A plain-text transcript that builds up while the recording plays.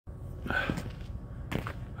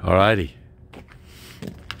Alrighty,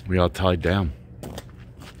 we are tied down.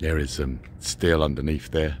 There is some steel underneath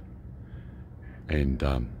there, and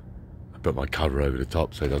I put my cover over the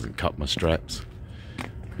top so it doesn't cut my straps.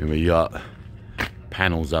 And we got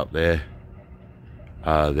panels up there.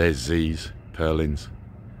 There's Z's, purlins,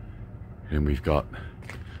 and we've got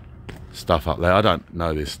stuff up there. I don't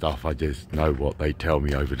know this stuff, I just know what they tell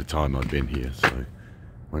me over the time I've been here. So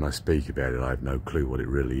when I speak about it, I have no clue what it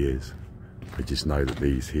really is. I just know that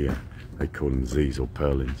these here, they call them Z's or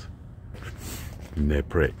purlins. And they're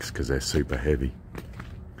bricks because they're super heavy.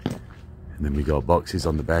 And then we got boxes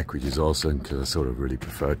on the back, which is awesome because I sort of really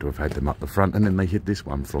prefer to have had them up the front. And then they hid this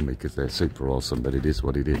one from me because they're super awesome, but it is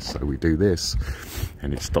what it is. So we do this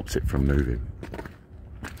and it stops it from moving.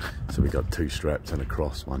 So we got 2 straps and a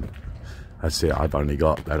cross one. That's it, I've only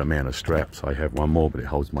got that amount of straps. I have one more, but it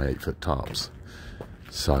holds my 8-foot tarps.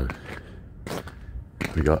 So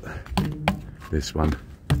we got this one,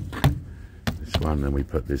 and we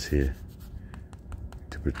put this here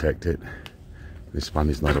to protect it. This one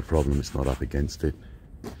is not a problem, it's not up against it.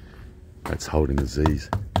 That's holding the Z's.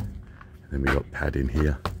 And then we got padding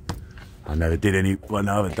here. I never did any one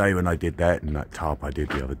the other day when I did that, and that tarp I did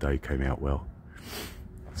the other day came out well.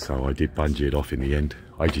 So I did bungee it off in the end.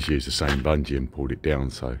 I just used the same bungee and pulled it down,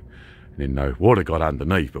 so, and then no water got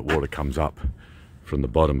underneath, but water comes up from the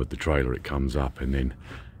bottom of the trailer. It comes up and then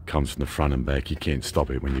comes from the front and back. You can't stop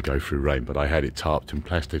it when you go through rain, but I had it tarped and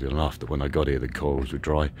plastered enough that when I got here the coils were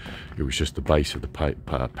dry. It was just the base of the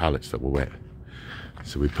pallets that were wet.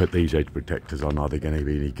 So we put these edge protectors on. Are they going to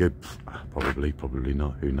be any good? Probably, probably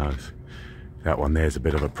not, who knows. That one there's a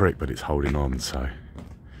bit of a prick, but it's holding on. So,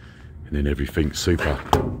 and then everything's super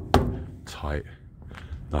tight,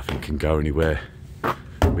 nothing can go anywhere.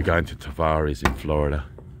 We're going to Tavares in Florida,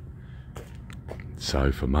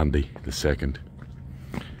 so for Monday the 2nd.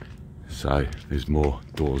 So there's more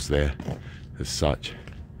doors there as such,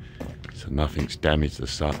 so nothing's damaged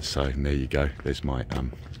as such. So there you go, there's my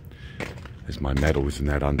metals and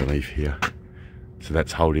that underneath here. So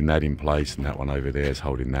that's holding that in place, and that one over there is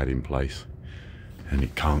holding that in place, and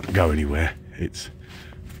it can't go anywhere. It's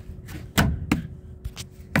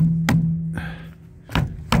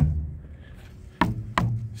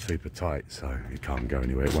super tight, so it can't go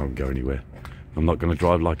anywhere, it won't go anywhere. I'm not going to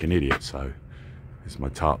drive like an idiot, so there's my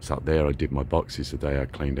tarps up there. I did my boxes today, I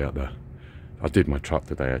cleaned out I did my truck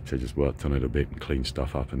today actually, just worked on it a bit and cleaned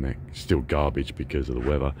stuff up, and they're still garbage because of the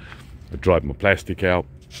weather. I dried my plastic out,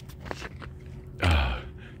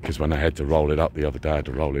 because when I had to roll it up the other day, I had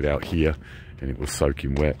to roll it out here and it was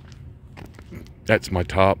soaking wet. That's my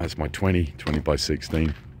tarp, that's my 20 by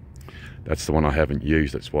 16. That's the one I haven't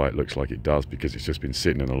used, that's why it looks like it does, because it's just been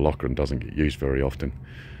sitting in a locker and doesn't get used very often.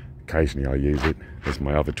 Occasionally I use it. There's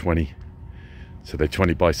my other 20. So they're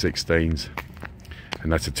 20 by 16s,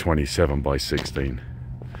 and that's a 27 by 16.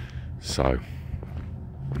 So,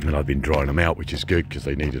 and I've been drying them out, which is good because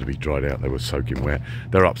they needed to be dried out. They were soaking wet.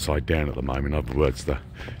 They're upside down at the moment. In other words,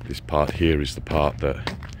 this part here is the part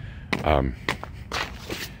that,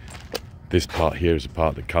 this part here is the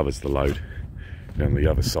part that covers the load. And on the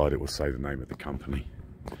other side it will say the name of the company.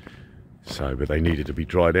 So, but they needed to be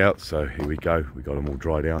dried out, so here we go. We got them all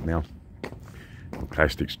dried out now. The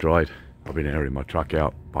plastic's dried. I've been airing my truck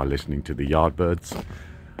out by listening to the Yardbirds,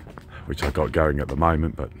 which I got going at the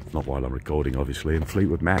moment, but not while I'm recording, obviously. And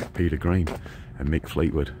Fleetwood Mac, Peter Green and Mick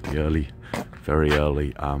Fleetwood, the early, very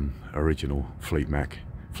early original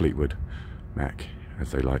Fleetwood Mac,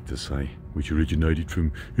 as they like to say, which originated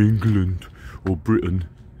from England or Britain,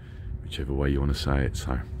 whichever way you want to say it.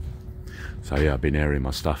 So yeah, I've been airing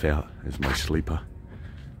my stuff out. There's my sleeper,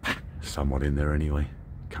 somewhat in there anyway.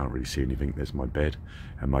 Can't really see anything. There's my bed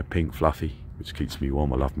and my pink fluffy, which keeps me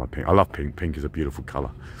warm. I love my pink. I love pink. Pink is a beautiful colour.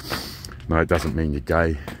 No, it doesn't mean you're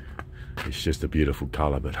gay. It's just a beautiful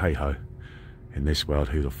colour. But hey ho, in this world,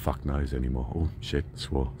 who the fuck knows anymore? Oh shit,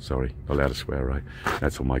 swore. Sorry, not allowed to swear, right?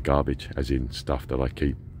 That's all my garbage, as in stuff that I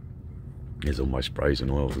keep. There's all my sprays and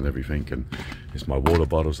oils and everything, and there's my water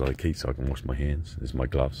bottles that I keep so I can wash my hands. There's my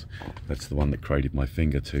gloves. That's the one that created my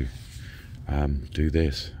finger to do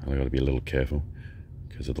this. I've got to be a little careful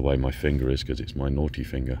because of the way my finger is, because it's my naughty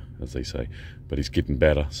finger, as they say. But it's getting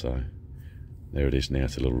better, so there it is now.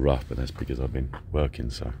 It's a little rough, but that's because I've been working.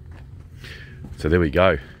 So there we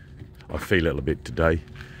go. I feel it a bit today.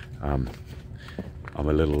 I'm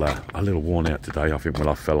a little worn out today. I think when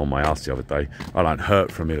I fell on my ass the other day, I don't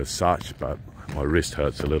hurt from it as such, but my wrist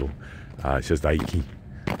hurts a little. It's just achy.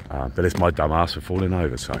 But it's my dumb ass for falling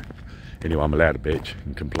over. So anyway, I'm allowed to bitch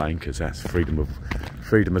and complain because that's freedom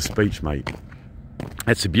of speech, mate.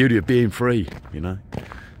 That's the beauty of being free, you know.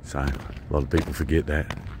 So a lot of people forget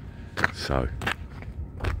that. So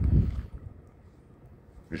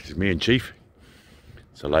this is me and Chief.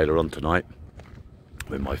 So later on tonight,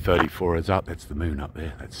 when my 34 is up, that's the moon up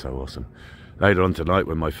there, that's so awesome. Later on tonight,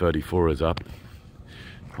 when my 34 is up,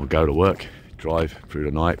 I'll go to work, drive through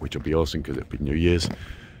the night, which will be awesome because it'll be New Year's,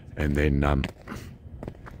 and then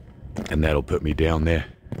and that'll put me down there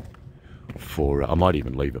for I might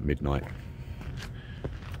even leave at midnight,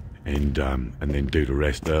 and then do the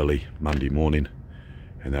rest early Monday morning,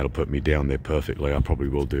 and that'll put me down there perfectly. I probably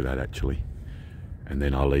will do that actually, and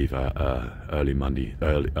then I'll leave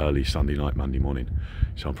early Sunday night, Monday morning.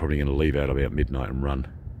 So I'm probably going to leave out about midnight and run,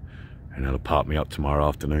 and that'll park me up tomorrow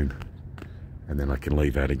afternoon, and then I can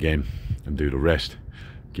leave out again and do the rest,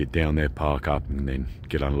 get down there, park up, and then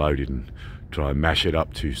get unloaded and try and mash it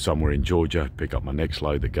up to somewhere in Georgia, pick up my next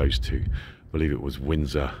load that goes to, I believe it was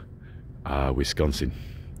Windsor, Wisconsin.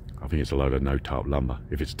 I think it's a load of no tarp lumber.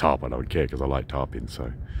 If it's tarp, I don't care because I like tarping.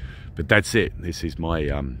 So, but that's it. This is my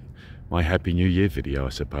my Happy New Year video, I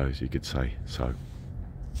suppose you could say. So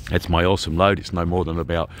that's my awesome load. It's no more than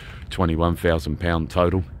about 21,000 pound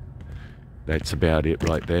total. That's about it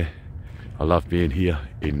right there. I love being here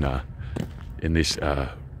in this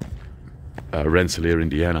Rensselaer,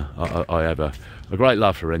 Indiana. I have a great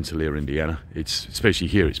love for Rensselaer, Indiana. It's especially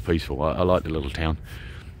here. It's peaceful. I like the little town.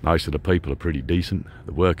 Most of the people are pretty decent.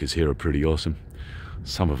 The workers here are pretty awesome.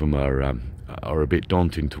 Some of them are a bit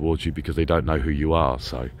daunting towards you because they don't know who you are.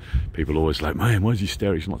 So people are always like, man, why is he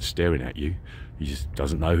staring? He's not staring at you. He just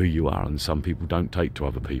doesn't know who you are. And some people don't take to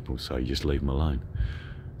other people, so you just leave them alone.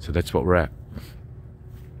 So that's what we're at.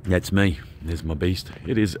 That's me. There's my beast.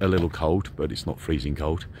 It is a little cold, but it's not freezing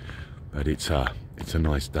cold. But it's a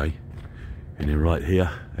nice day. And then right here,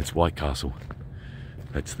 that's White Castle.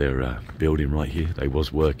 That's their building right here. They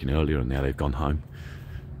was working earlier and now they've gone home.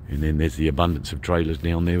 And then there's the abundance of trailers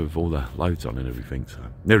down there with all the loads on and everything. So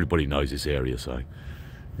everybody knows this area, so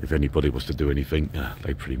if anybody was to do anything,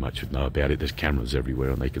 they pretty much would know about it. There's cameras everywhere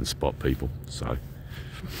and they can spot people. So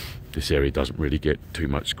this area doesn't really get too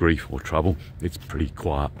much grief or trouble. It's pretty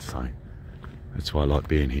quiet, so that's why I like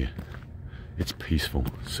being here. It's peaceful,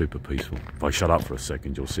 super peaceful. If I shut up for a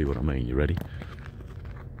second, you'll see what I mean. You ready?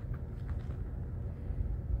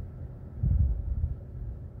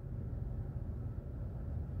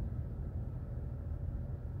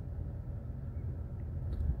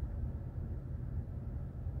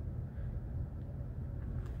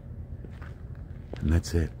 And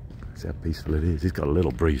that's it. That's how peaceful it is. It's got a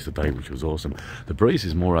little breeze today, which was awesome. The breeze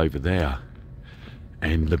is more over there.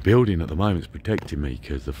 And the building at the moment is protecting me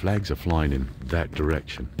because the flags are flying in that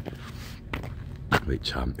direction.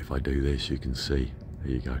 Which, if I do this, you can see.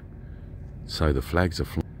 There you go. So the flags are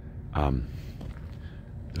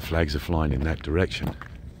flying in that direction.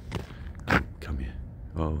 Come here.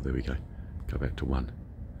 Oh, there we go. Go back to one.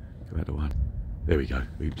 Go back to one. There we go.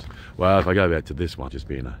 Oops. Well, if I go back to this one, just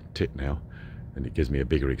being a tit now, and it gives me a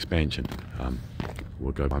bigger expansion.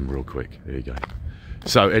 We'll go one real quick. There you go.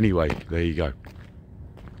 So anyway, there you go.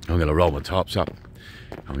 I'm going to roll my tarps up.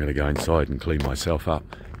 I'm going to go inside and clean myself up.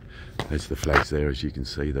 There's the flags there, as you can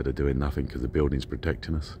see, that are doing nothing because the building's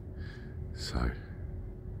protecting us. So,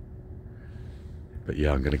 but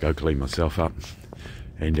yeah, I'm going to go clean myself up.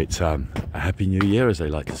 And it's a Happy New Year, as they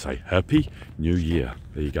like to say. Happy New Year.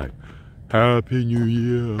 There you go. Happy New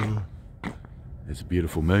Year. There's a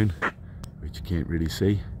beautiful moon, which you can't really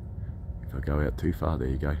see. If I go out too far, there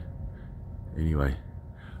you go. Anyway,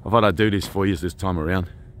 I thought I'd do this for you this time around.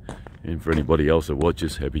 And for anybody else that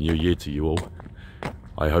watches, Happy New Year to you all.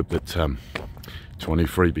 I hope that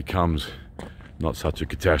 23 becomes not such a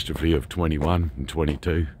catastrophe of 21 and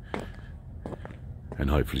 22. And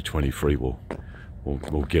hopefully 23 will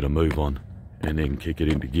get a move on and then kick it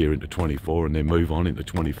into gear into 24 and then move on into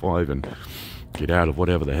 25 and get out of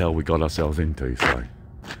whatever the hell we got ourselves into. So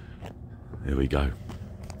there we go.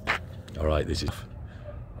 All right, this is,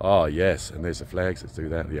 oh yes, and there's the flags. Let's do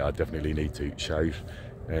that. Yeah, I definitely need to shave,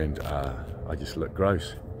 and I just look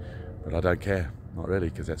gross, but I don't care, not really,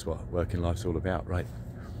 because that's what working life's all about, right?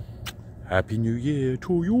 Happy New Year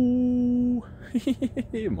to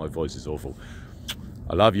you. My voice is awful.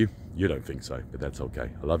 I love you. You don't think so, but that's okay.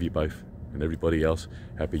 I love you both, and everybody else.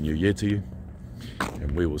 Happy New Year to you,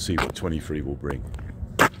 and we will see what 23 will bring.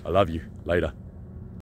 I love you. Later.